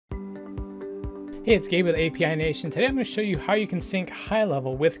Hey, it's Gabe with API Nation. Today I'm going to show you how you can sync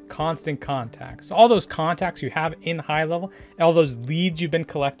HighLevel with Constant Contact. So all those contacts you have in HighLevel, all those leads you've been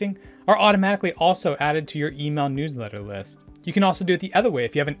collecting, are automatically also added to your email newsletter list. You can also do it the other way.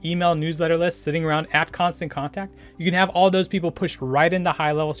 If you have an email newsletter list sitting around at Constant Contact, you can have all those people pushed right into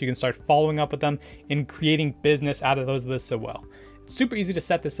HighLevel so you can start following up with them and creating business out of those lists as well. It's super easy to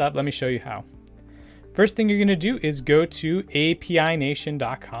set this up. Let me show you how. First thing you're going to do is go to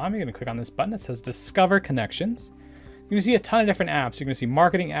apination.com. You're going to click on this button that says Discover Connections. You're going to see a ton of different apps. You're going to see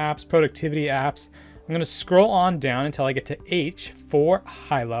marketing apps, productivity apps. I'm going to scroll on down until I get to H for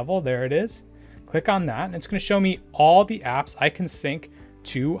HighLevel. There it is. Click on that, and it's going to show me all the apps I can sync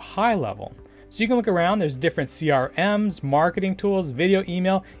to HighLevel. So you can look around. There's different CRMs, marketing tools, video,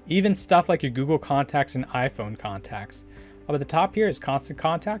 email, even stuff like your Google Contacts and iPhone contacts. Up at the top here is Constant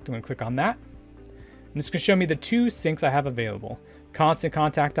Contact. I'm going to click on that. And it's going to show me the two syncs I have available, Constant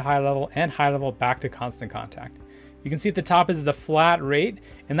Contact to HighLevel and HighLevel back to Constant Contact. You can see at the top is the flat rate,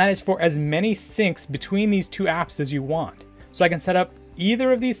 and that is for as many syncs between these two apps as you want. So I can set up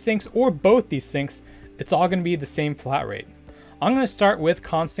either of these syncs or both these syncs. It's all going to be the same flat rate. I'm going to start with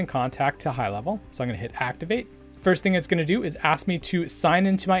Constant Contact to HighLevel. So I'm going to hit activate. First thing it's going to do is ask me to sign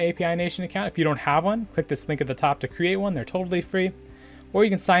into my API Nation account. If you don't have one, click this link at the top to create one. They're totally free. Or you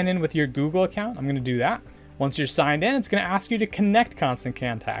can sign in with your Google account. I'm going to do that. Once you're signed in, it's going to ask you to connect Constant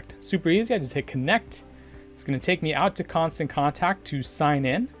Contact. Super easy. I just hit connect. It's going to take me out to Constant Contact to sign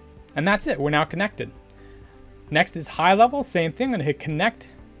in. And that's it. We're now connected. Next is HighLevel. Same thing. I'm going to hit connect.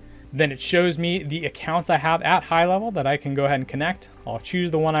 Then it shows me the accounts I have at HighLevel that I can go ahead and connect. I'll choose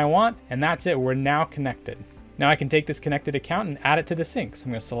the one I want. And that's it. We're now connected. Now I can take this connected account and add it to the sync. So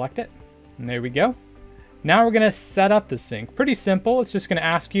I'm going to select it. And there we go. Now we're going to set up the sync. Pretty simple. It's just going to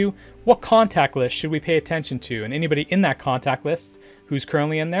ask you what contact list should we pay attention to, and anybody in that contact list who's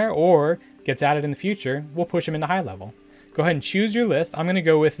currently in there or gets added in the future, we'll push them into HighLevel. Go ahead and choose your list. I'm going to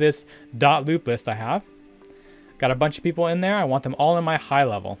go with this .loop list I have. Got a bunch of people in there. I want them all in my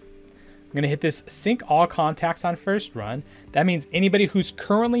HighLevel. I'm going to hit this sync all contacts on first run. That means anybody who's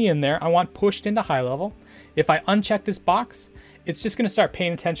currently in there I want pushed into HighLevel. If I uncheck this box, it's just going to start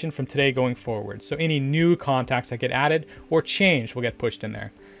paying attention from today going forward. So any new contacts that get added or changed will get pushed in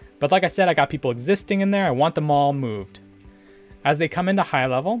there. But like I said, I got people existing in there. I want them all moved. As they come into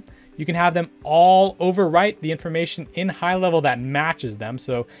HighLevel, you can have them all overwrite the information in HighLevel that matches them.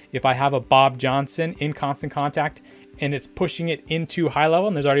 So if I have a Bob Johnson in Constant Contact and it's pushing it into HighLevel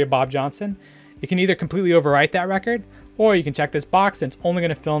and there's already a Bob Johnson, you can either completely overwrite that record or you can check this box and it's only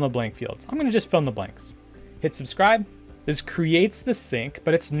going to fill in the blank fields. I'm going to just fill in the blanks. Hit subscribe. This creates the sync,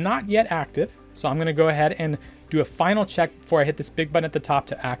 but it's not yet active. So I'm going to go ahead and do a final check before I hit this big button at the top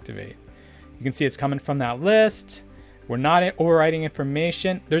to activate. You can see it's coming from that list. We're not overwriting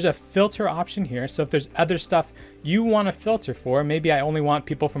information. There's a filter option here. So if there's other stuff you want to filter for, maybe I only want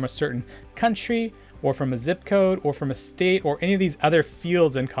people from a certain country or from a zip code or from a state or any of these other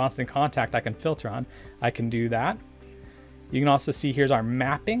fields in Constant Contact I can filter on, I can do that. You can also see here's our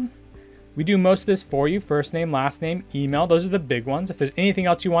mapping. We do most of this for you. First name, last name, email. Those are the big ones. If there's anything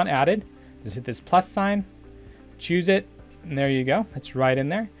else you want added, just hit this plus sign, choose it, and there you go. It's right in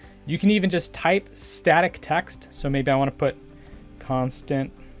there. You can even just type static text. So maybe I want to put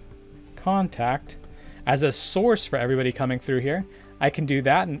Constant Contact as a source for everybody coming through here. I can do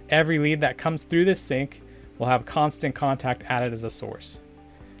that, and every lead that comes through this sync will have Constant Contact added as a source.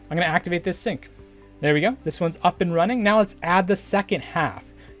 I'm going to activate this sync. There we go. This one's up and running. Now let's add the second half.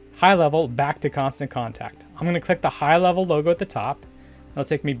 HighLevel back to Constant Contact. I'm going to click the HighLevel logo at the top. That'll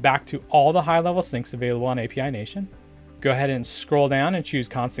take me back to all the HighLevel syncs available on API Nation. Go ahead and scroll down and choose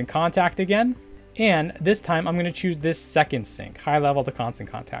Constant Contact again. And this time I'm going to choose this second sync, HighLevel to Constant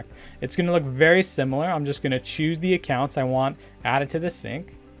Contact. It's going to look very similar. I'm just going to choose the accounts I want added to the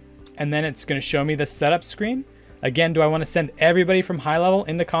sync. And then it's going to show me the setup screen. Again, do I want to send everybody from HighLevel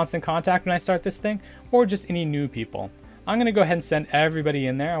into Constant Contact when I start this thing, or just any new people? I'm going to go ahead and send everybody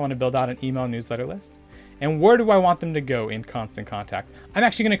in there. I want to build out an email newsletter list. And where do I want them to go in Constant Contact? I'm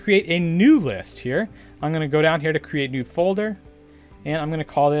actually going to create a new list here. I'm going to go down here to create new folder, and I'm going to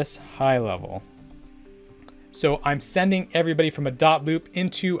call this HighLevel. So I'm sending everybody from a .loop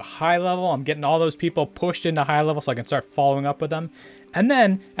into HighLevel. I'm getting all those people pushed into HighLevel so I can start following up with them. And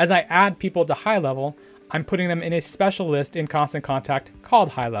then as I add people to HighLevel, I'm putting them in a special list in Constant Contact called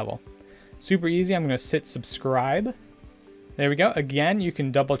HighLevel. Super easy. I'm going to hit subscribe. There we go. Again, you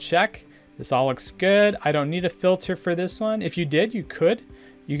can double check. This all looks good. I don't need a filter for this one. If you did, you could.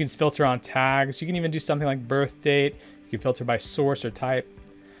 You can filter on tags. You can even do something like birth date. You can filter by source or type.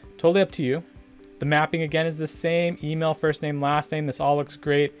 Totally up to you. The mapping again is the same, email, first name, last name. This all looks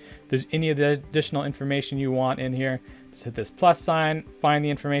great. If there's any of the additional information you want in here, just hit this plus sign, find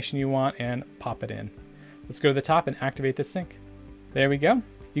the information you want, and pop it in. Let's go to the top and activate this sync. There we go.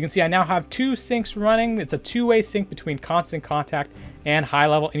 You can see I now have 2 syncs running. It's a 2-way sync between Constant Contact and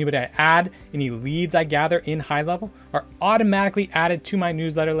HighLevel. Anybody I add, any leads I gather in HighLevel are automatically added to my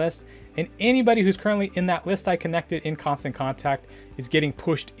newsletter list. And anybody who's currently in that list I connected in Constant Contact is getting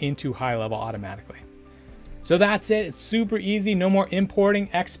pushed into HighLevel automatically. So that's it. It's super easy. No more importing,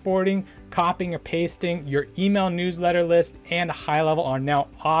 exporting, copying or pasting. Your email newsletter list and HighLevel are now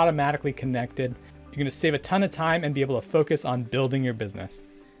automatically connected. You're going to save a ton of time and be able to focus on building your business.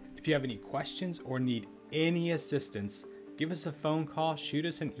 If you have any questions or need any assistance, give us a phone call, shoot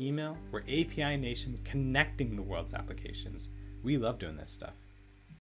us an email. We're API Nation, connecting the world's applications. We love doing this stuff.